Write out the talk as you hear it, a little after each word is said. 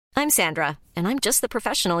I'm Sandra, and I'm just the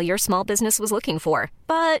professional your small business was looking for.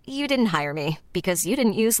 But you didn't hire me because you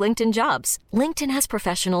didn't use LinkedIn Jobs. LinkedIn has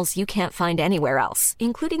professionals you can't find anywhere else,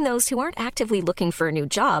 including those who aren't actively looking for a new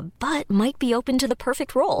job, but might be open to the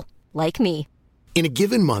perfect role, like me. In a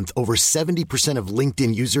given month, over 70% of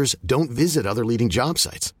LinkedIn users don't visit other leading job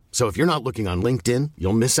sites. So if you're not looking on LinkedIn,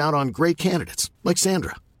 you'll miss out on great candidates like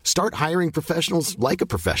Sandra. Start hiring professionals like a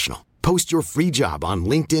professional. Post your free job on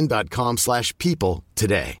linkedin.com/people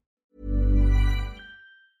today.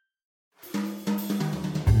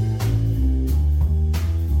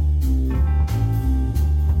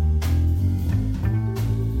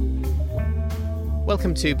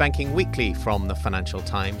 Welcome to Banking Weekly from the Financial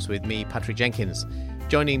Times with me, Patrick Jenkins.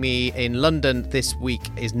 Joining me in London this week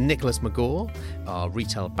is Nicholas McGaw, our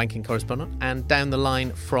retail banking correspondent. And down the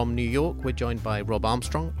line from New York, we're joined by Rob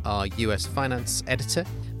Armstrong, our US finance editor,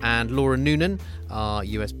 and Laura Noonan, our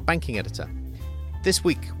US banking editor. This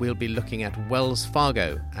week, we'll be looking at Wells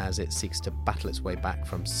Fargo as it seeks to battle its way back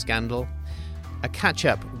from scandal, a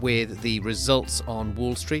catch-up with the results on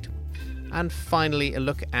Wall Street, and finally a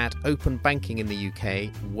look at open banking in the UK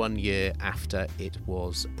 1 year after it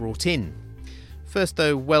was brought in. First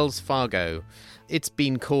though, Wells Fargo. It's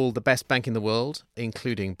been called the best bank in the world,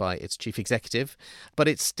 including by its chief executive, but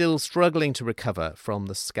it's still struggling to recover from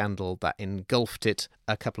the scandal that engulfed it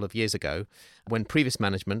a couple of years ago, when previous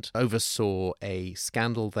management oversaw a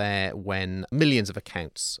scandal there when millions of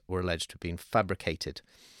accounts were alleged to have been fabricated.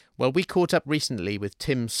 Well, we caught up recently with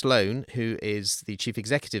Tim Sloan, who is the chief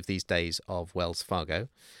executive these days of Wells Fargo.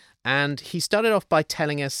 And he started off by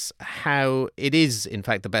telling us how it is, in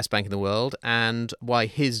fact, the best bank in the world and why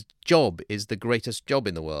his job is the greatest job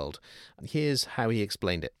in the world. Here's how he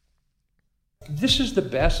explained it. This is the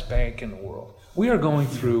best bank in the world. We are going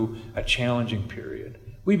through a challenging period.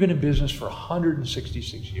 We've been in business for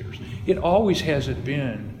 166 years. It always hasn't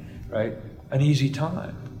been, right, an easy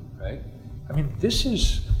time, right? I mean, this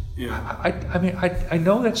is, I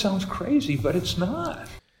know that sounds crazy, but it's not.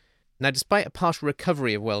 Now, despite a partial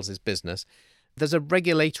recovery of Wells's business, there's a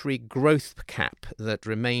regulatory growth cap that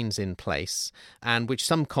remains in place and which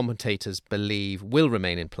some commentators believe will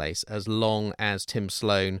remain in place as long as Tim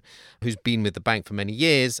Sloan, who's been with the bank for many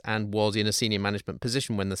years and was in a senior management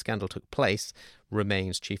position when the scandal took place,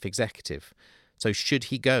 remains chief executive. So should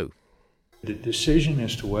he go? The decision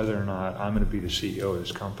as to whether or not I'm going to be the CEO of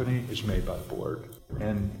this company is made by the board.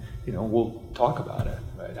 And, we'll talk about it.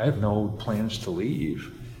 Right? I have no plans to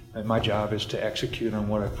leave. And my job is to execute on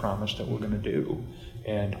what I promised that we're going to do.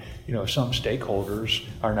 And, if some stakeholders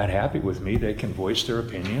are not happy with me, they can voice their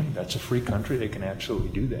opinion. That's a free country. They can absolutely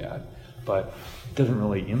do that. But it doesn't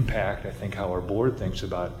really impact, I think, how our board thinks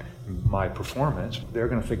about my performance. They're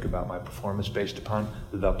going to think about my performance based upon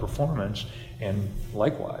the performance. And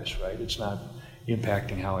likewise, right? It's not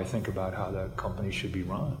impacting how I think about how the company should be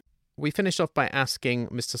run. We finished off by asking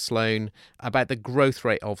Mr. Sloan about the growth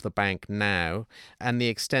rate of the bank now and the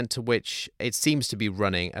extent to which it seems to be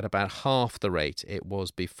running at about half the rate it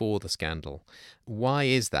was before the scandal. Why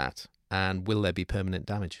is that, and will there be permanent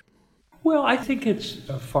damage? Well, I think it's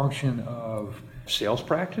a function of sales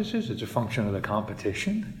practices. It's a function of the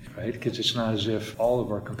competition, right? Because it's not as if all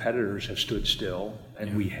of our competitors have stood still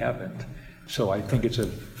and we haven't. So I think it's a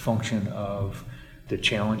function of the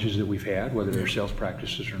challenges that we've had, whether they're sales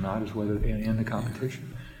practices or not, is whether in the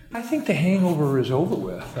competition. I think the hangover is over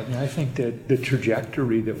with. I mean, I think that the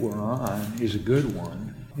trajectory that we're on is a good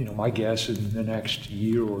one. My guess in the next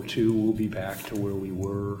year or two we'll be back to where we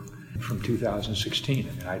were from 2016.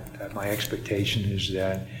 I mean, my expectation is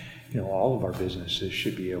that all of our businesses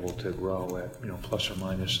should be able to grow at plus or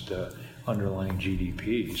minus the underlying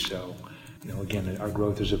GDP. So. Again, our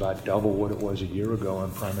growth is about double what it was a year ago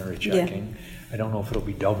on primary checking. Yeah. I don't know if it'll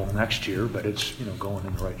be double next year, but it's, going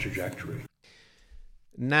in the right trajectory.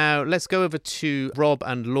 Now, let's go over to Rob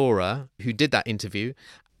and Laura, who did that interview.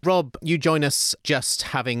 Rob, you join us just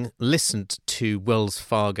having listened to Wells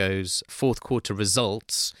Fargo's fourth quarter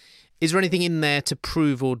results. Is there anything in there to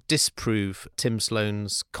prove or disprove Tim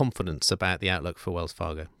Sloan's confidence about the outlook for Wells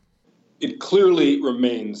Fargo? It clearly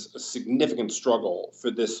remains a significant struggle for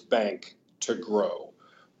this bank to grow,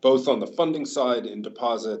 both on the funding side in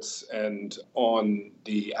deposits and on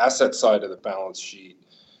the asset side of the balance sheet.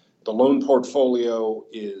 The loan portfolio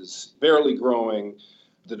is barely growing.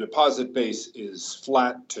 The deposit base is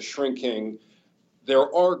flat to shrinking.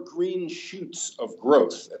 There are green shoots of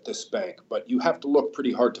growth at this bank, but you have to look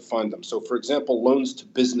pretty hard to find them. So, for example, loans to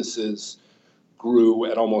businesses grew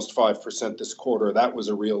at almost 5% this quarter. That was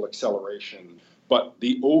a real acceleration. But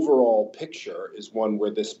the overall picture is one where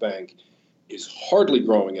this bank is hardly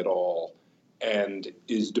growing at all and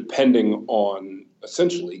is depending on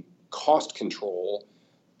essentially cost control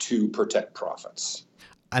to protect profits.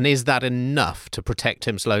 And is that enough to protect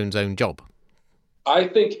Tim Sloan's own job? I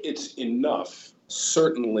think it's enough,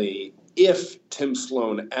 certainly, if Tim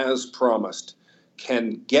Sloan, as promised,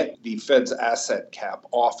 can get the Fed's asset cap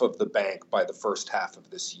off of the bank by the first half of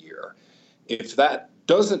this year. If that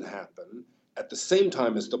doesn't happen, at the same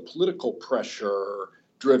time as the political pressure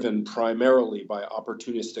driven primarily by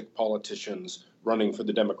opportunistic politicians running for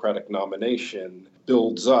the Democratic nomination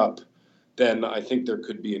builds up, then I think there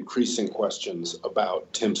could be increasing questions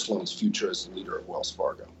about Tim Sloan's future as the leader of Wells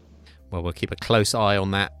Fargo. Well, we'll keep a close eye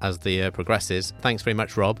on that as the year progresses. Thanks very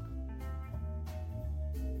much, Rob.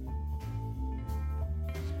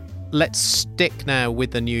 Let's stick now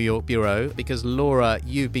with the New York Bureau because, Laura,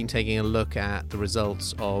 you've been taking a look at the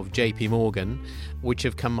results of JP Morgan, which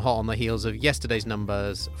have come hot on the heels of yesterday's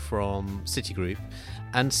numbers from Citigroup.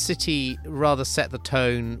 And Citi rather set the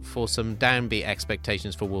tone for some downbeat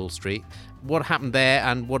expectations for Wall Street. What happened there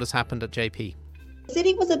and what has happened at JP?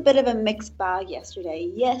 Citi was a bit of a mixed bag yesterday.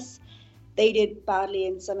 Yes, they did badly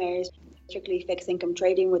in some areas, particularly fixed income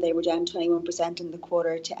trading, where they were down 21% in the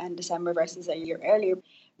quarter to end December versus a year earlier.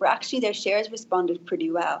 But actually their shares responded pretty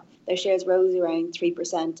well. Their shares rose around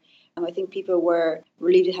 3%. And I think people were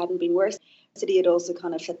relieved it hadn't been worse. Citi had also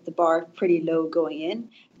kind of set the bar pretty low going in.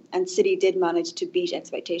 And Citi did manage to beat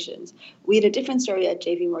expectations. We had a different story at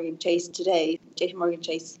JP Morgan Chase today. JP Morgan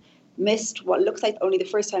Chase missed what looks like only the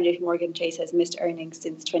first time JP Morgan Chase has missed earnings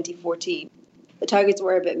since 2014. The targets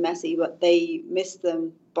were a bit messy, but they missed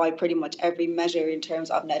them by pretty much every measure in terms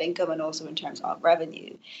of net income and also in terms of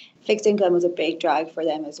revenue. Fixed income was a big drag for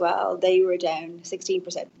them as well. They were down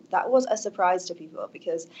 16%. That was a surprise to people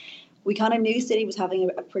because we kind of knew Citi was having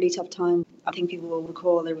a pretty tough time. I think people will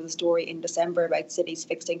recall there was a story in December about Citi's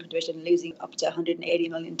fixed income division losing up to $180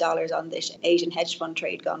 million on this Asian hedge fund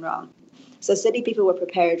trade gone wrong. So Citi people were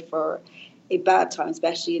prepared for a bad time,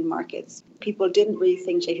 especially in markets. People didn't really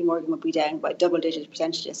think JP Morgan would be down by double-digit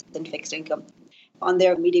percentages in fixed income. On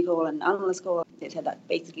their media call and analyst call, they said that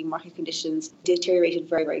basically market conditions deteriorated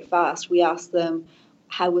very, very fast. We asked them,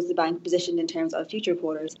 how was the bank positioned in terms of future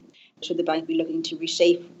quarters? Should the bank be looking to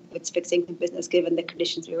reshape its fixed income business given the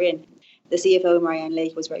conditions we're in? The CFO, Marianne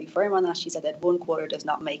Lake, was very firm on that. She said that one quarter does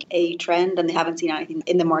not make a trend and they haven't seen anything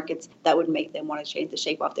in the markets that would make them want to change the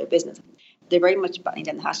shape of their business. They're very much battening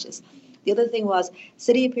down the hatches. The other thing was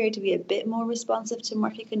Citi appeared to be a bit more responsive to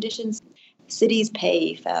market conditions. Citi's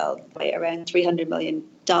pay fell by around $300 million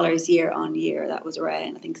year on year. That was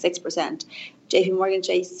around, I think, 6%. JP Morgan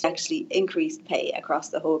Chase actually increased pay across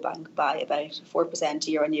the whole bank by about 4%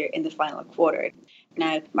 year on year in the final quarter.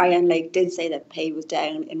 Now, Marianne Lake did say that pay was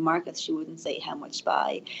down in markets. She wouldn't say how much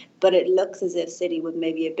by, but it looks as if Citi was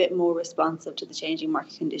maybe a bit more responsive to the changing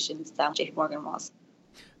market conditions than JP Morgan was.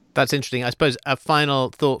 That's interesting. I suppose a final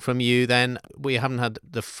thought from you then. We haven't had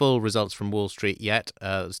the full results from Wall Street yet.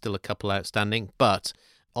 Still a couple outstanding. But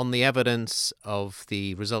on the evidence of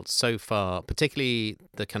the results so far, particularly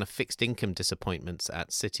the kind of fixed income disappointments at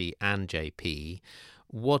Citi and JP,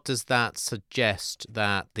 what does that suggest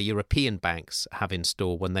that the European banks have in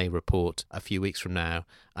store when they report a few weeks from now?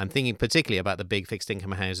 I'm thinking particularly about the big fixed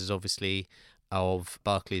income houses, obviously, of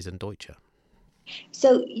Barclays and Deutsche.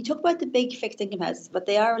 So you talk about the big fixed income houses, but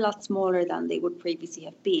they are a lot smaller than they would previously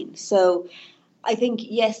have been. So I think,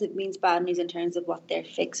 yes, it means bad news in terms of what their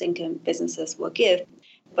fixed income businesses will give.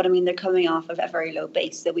 But I mean, they're coming off of a very low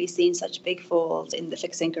base. So we've seen such big falls in the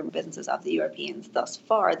fixed income businesses of the Europeans thus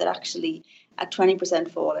far that actually a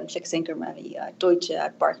 20% fall in fixed income revenue at Deutsche,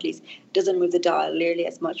 at Barclays, doesn't move the dial nearly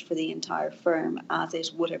as much for the entire firm as it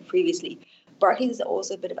would have previously. Barclays is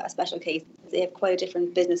also a bit of a special case. They have quite a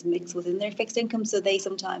different business mix within their fixed income, so they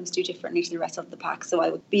sometimes do differently to the rest of the pack. So I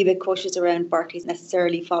would be a bit cautious around Barclays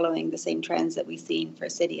necessarily following the same trends that we've seen for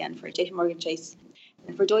Citi and for JP Morgan Chase.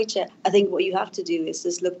 And for Deutsche, I think what you have to do is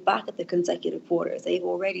just look back at the consecutive quarters. They've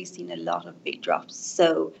already seen a lot of big drops.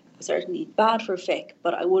 So certainly bad for FIC,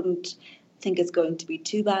 but I wouldn't think it's going to be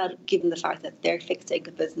too bad given the fact that their fixed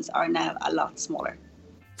income business are now a lot smaller.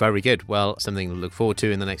 Very good. Well, something to look forward to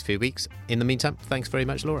in the next few weeks. In the meantime, thanks very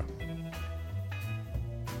much, Laura.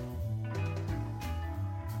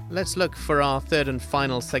 Let's look for our third and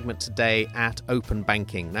final segment today at open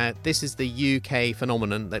banking. Now, this is the UK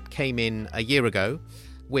phenomenon that came in a year ago,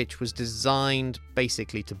 which was designed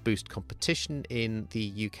basically to boost competition in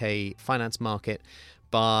the UK finance market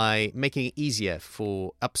by making it easier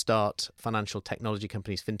for upstart financial technology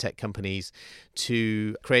companies, fintech companies,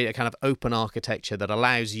 to create a kind of open architecture that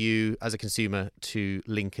allows you as a consumer to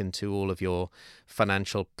link into all of your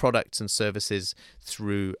financial products and services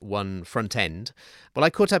through one front end. Well, I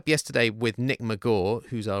caught up yesterday with Nick McGaw,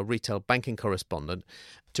 who's our retail banking correspondent,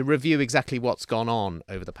 to review exactly what's gone on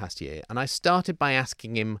over the past year. And I started by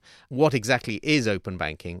asking him what exactly is open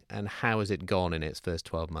banking and how has it gone in its first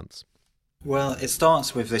 12 months? Well, it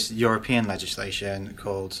starts with this European legislation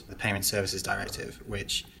called the Payment Services Directive,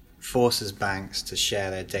 which forces banks to share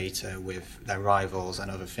their data with their rivals and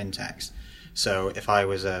other fintechs. So if I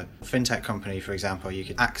was a fintech company, for example, you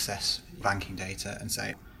could access banking data and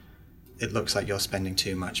say, it looks like you're spending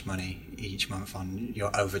too much money each month on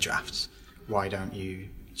your overdrafts. Why don't you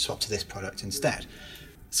swap to this product instead?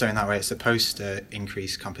 So in that way, it's supposed to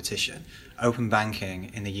increase competition. Open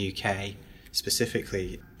banking in the UK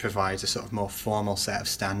specifically provides a sort of more formal set of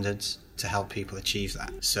standards to help people achieve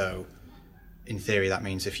that. So in theory, that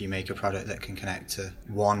means if you make a product that can connect to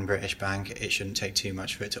one British bank, it shouldn't take too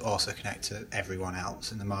much for it to also connect to everyone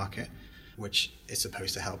else in the market, which is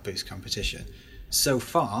supposed to help boost competition. So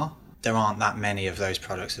far, there aren't that many of those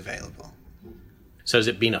products available. So has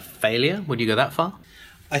it been a failure? Would you go that far?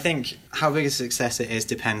 I think how big a success it is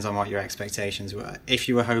depends on what your expectations were. If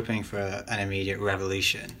you were hoping for an immediate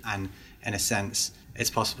revolution, and in a sense, it's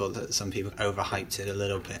possible that some people overhyped it a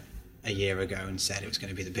little bit a year ago and said it was going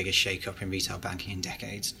to be the biggest shake-up in retail banking in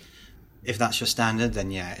decades. If that's your standard,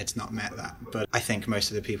 then yeah, it's not met that. But I think most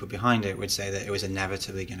of the people behind it would say that it was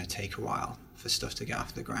inevitably going to take a while for stuff to get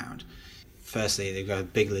off the ground. Firstly, they've got a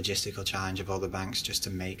big logistical challenge of all the banks just to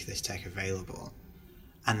make this tech available.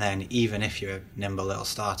 And then even if you're a nimble little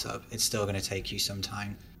startup, it's still going to take you some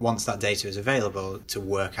time, once that data is available, to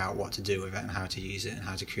work out what to do with it and how to use it and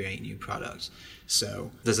how to create new products.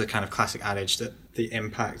 So there's a kind of classic adage that the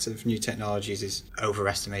impact of new technologies is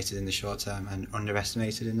overestimated in the short term and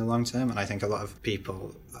underestimated in the long term. And I think a lot of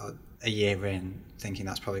people are a year in thinking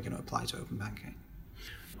that's probably going to apply to open banking.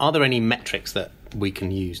 Are there any metrics that we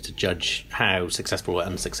can use to judge how successful or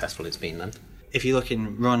unsuccessful it's been then? If you look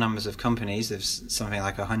in raw numbers of companies, there's something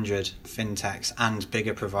like 100 fintechs and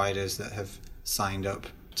bigger providers that have signed up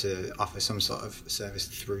to offer some sort of service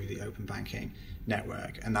through the open banking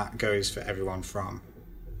network. And that goes for everyone from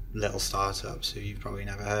little startups who you've probably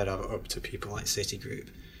never heard of up to people like Citigroup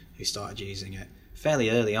who started using it fairly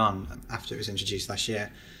early on after it was introduced last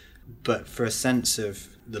year. But for a sense of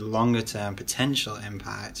the longer term potential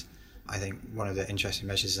impact, I think one of the interesting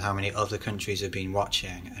measures is how many other countries have been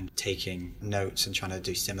watching and taking notes and trying to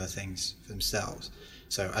do similar things for themselves.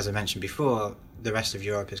 So as I mentioned before, the rest of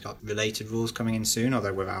Europe has got related rules coming in soon,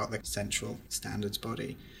 although without the central standards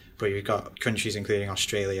body. But you've got countries including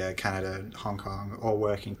Australia, Canada, Hong Kong, all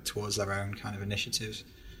working towards their own kind of initiatives.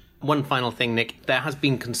 One final thing, Nick. There has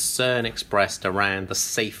been concern expressed around the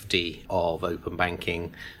safety of open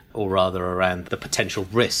banking, or rather around the potential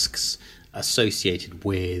risks associated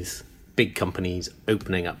with big companies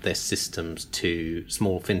opening up their systems to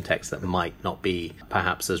small fintechs that might not be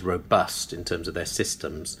perhaps as robust in terms of their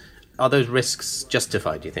systems. Are those risks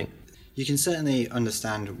justified, do you think? You can certainly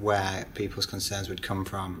understand where people's concerns would come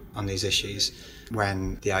from on these issues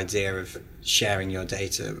when the idea of sharing your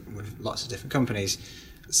data with lots of different companies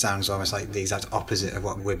sounds almost like the exact opposite of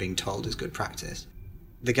what we're being told is good practice.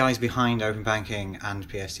 The guys behind open banking and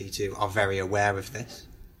PSD2 are very aware of this.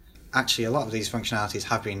 Actually, a lot of these functionalities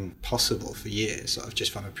have been possible for years, sort of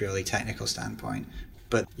just from a purely technical standpoint,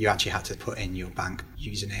 but you actually had to put in your bank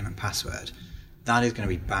username and password. That is going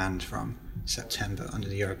to be banned from September under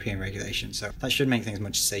the European regulation, so that should make things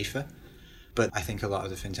much safer. But I think a lot of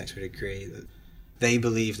the fintechs would agree that they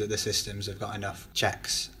believe that the systems have got enough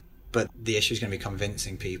checks, but the issue is going to be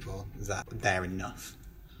convincing people that they're enough.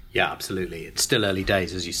 Yeah, absolutely. It's still early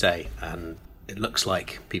days, as you say, and it looks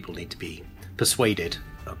like people need to be persuaded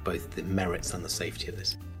of both the merits and the safety of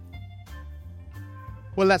this.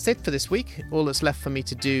 Well, that's it for this week. All that's left for me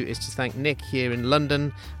to do is to thank Nick here in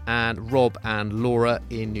London and Rob and Laura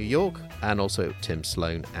in New York, and also Tim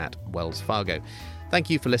Sloan at Wells Fargo. Thank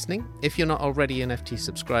you for listening. If you're not already an FT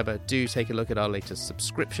subscriber, do take a look at our latest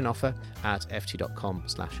subscription offer at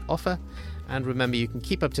ft.com/offer. And remember, you can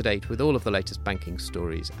keep up to date with all of the latest banking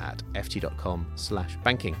stories at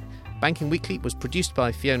ft.com/banking. Banking Weekly was produced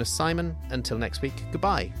by Fiona Simon. Until next week,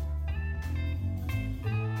 goodbye.